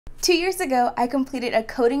2 years ago, I completed a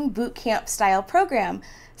coding bootcamp style program.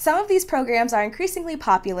 Some of these programs are increasingly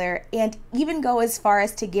popular and even go as far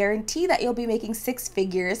as to guarantee that you'll be making six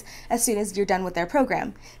figures as soon as you're done with their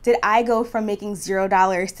program. Did I go from making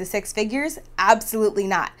 $0 to six figures? Absolutely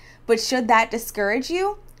not. But should that discourage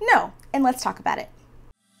you? No, and let's talk about it.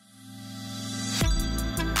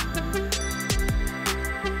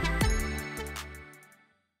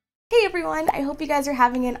 Hey everyone, I hope you guys are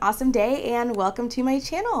having an awesome day and welcome to my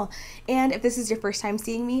channel. And if this is your first time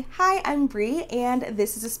seeing me, hi, I'm Bree, and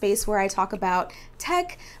this is a space where I talk about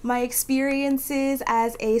tech, my experiences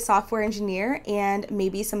as a software engineer, and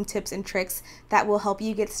maybe some tips and tricks that will help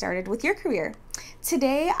you get started with your career.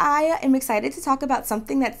 Today, I am excited to talk about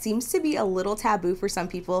something that seems to be a little taboo for some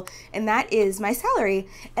people, and that is my salary,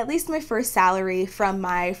 at least my first salary from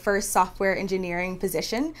my first software engineering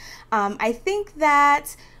position. I think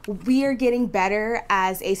that we are getting better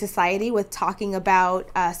as a society with talking about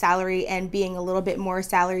salary and being a little bit more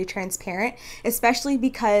salary transparent, especially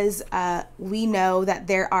because we know that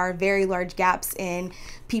there are very large gaps in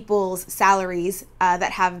people's salaries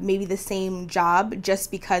that have maybe the same job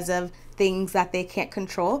just because of things that they can't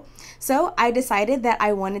control. So I decided that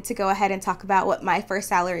I wanted to go ahead and talk about what my first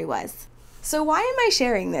salary was. So why am I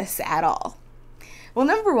sharing this at all? Well,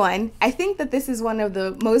 number one, I think that this is one of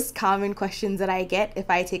the most common questions that I get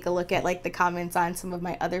if I take a look at like the comments on some of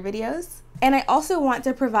my other videos. And I also want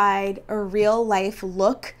to provide a real life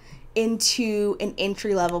look into an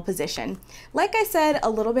entry-level position. Like I said a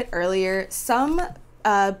little bit earlier, some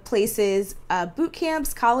places, boot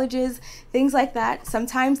camps, colleges, things like that,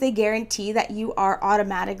 sometimes they guarantee that you are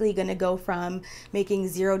automatically going to go from making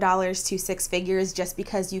 $0 to six figures just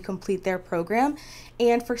because you complete their program.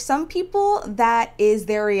 And for some people, that is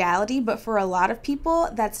their reality, but for a lot of people,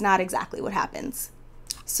 that's not exactly what happens.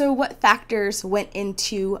 So what factors went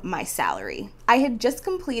into my salary? I had just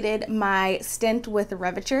completed my stint with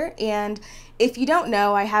Reviture, and if you don't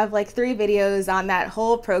know, I have like 3 videos on that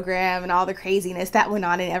whole program and all the craziness that went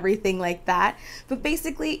on and everything like that. But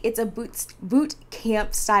basically, it's a boot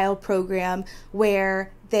camp style program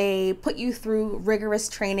where they put you through rigorous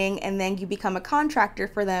training and then you become a contractor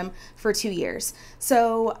for them for 2 years.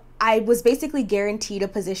 So I was basically guaranteed a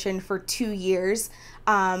position for 2 years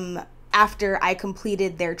after I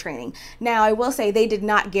completed their training. Now, I will say they did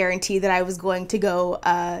not guarantee that I was going to go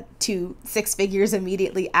to six figures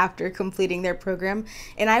immediately after completing their program.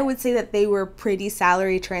 And I would say that they were pretty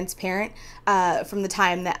salary transparent from the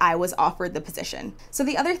time that I was offered the position. So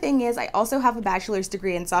the other thing is I also have a bachelor's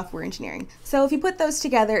degree in software engineering. So if you put those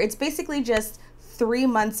together, it's basically just 3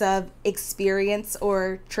 months of experience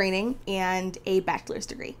or training and a bachelor's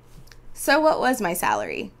degree. So what was my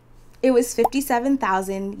salary? It was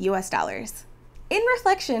 $57,000 US. In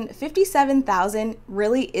reflection, $57,000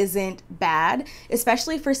 really isn't bad,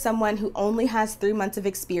 especially for someone who only has 3 months of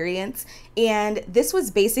experience. And this was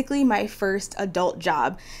basically my first adult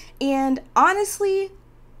job. And honestly,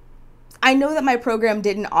 I know that my program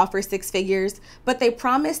didn't offer six figures, but they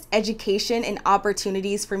promised education and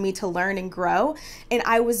opportunities for me to learn and grow. And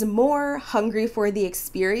I was more hungry for the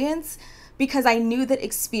experience, because I knew that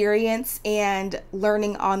experience and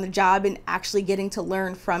learning on the job and actually getting to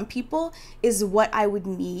learn from people is what I would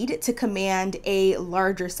need to command a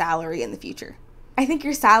larger salary in the future. I think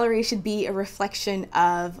your salary should be a reflection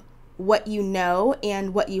of what you know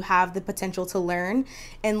and what you have the potential to learn.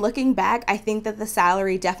 And looking back, I think that the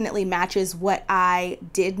salary definitely matches what I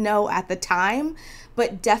did know at the time,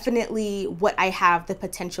 but definitely what I have the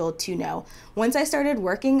potential to know. Once I started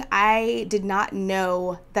working, I did not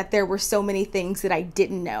know that there were so many things that I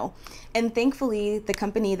didn't know. And thankfully, the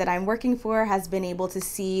company that I'm working for has been able to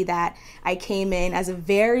see that I came in as a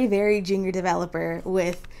very, very junior developer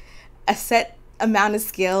with a set amount of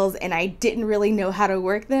skills and I didn't really know how to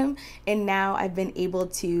work them. And now I've been able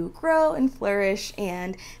to grow and flourish,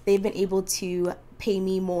 and they've been able to pay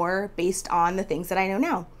me more based on the things that I know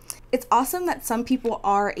now. It's awesome that some people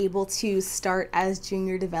are able to start as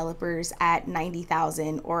junior developers at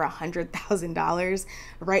 $90,000 or $100,000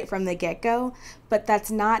 right from the get-go, but that's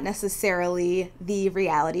not necessarily the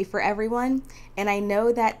reality for everyone. And I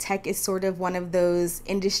know that tech is sort of one of those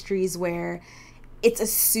industries where it's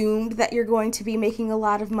assumed that you're going to be making a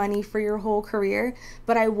lot of money for your whole career,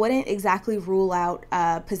 but I wouldn't exactly rule out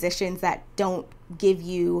positions that don't give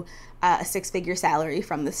you a six-figure salary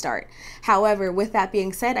from the start. However, with that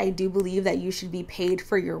being said, I do believe that you should be paid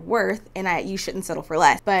for your worth and you shouldn't settle for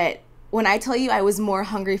less. But when I tell you I was more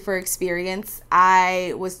hungry for experience,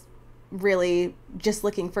 I was really just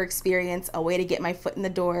looking for experience, a way to get my foot in the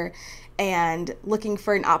door, and looking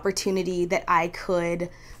for an opportunity that I could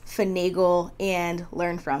finagle and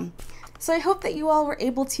learn from. So I hope that you all were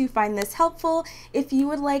able to find this helpful. If you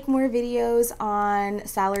would like more videos on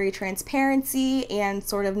salary transparency and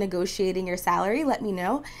sort of negotiating your salary, let me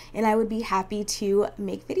know, and I would be happy to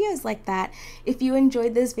make videos like that. If you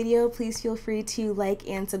enjoyed this video, please feel free to like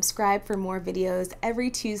and subscribe for more videos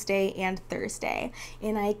every Tuesday and Thursday.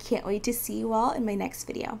 And I can't wait to see you all in my next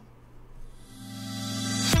video.